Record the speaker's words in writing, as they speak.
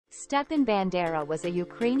Stepan Bandera was a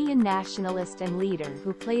Ukrainian nationalist and leader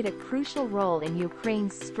who played a crucial role in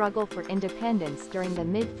Ukraine's struggle for independence during the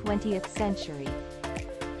mid-20th century.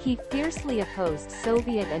 He fiercely opposed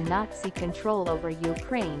Soviet and Nazi control over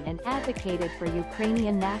Ukraine and advocated for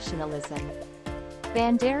Ukrainian nationalism.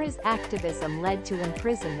 Bandera's activism led to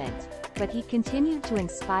imprisonment, but he continued to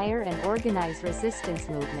inspire and organize resistance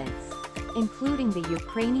movements, including the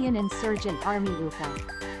Ukrainian Insurgent Army (UPA).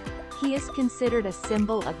 He is considered a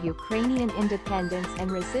symbol of Ukrainian independence and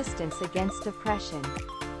resistance against oppression.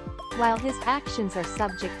 While his actions are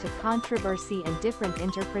subject to controversy and different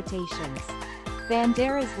interpretations,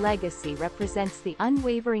 Bandera's legacy represents the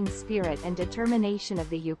unwavering spirit and determination of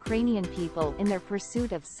the Ukrainian people in their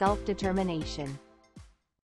pursuit of self-determination.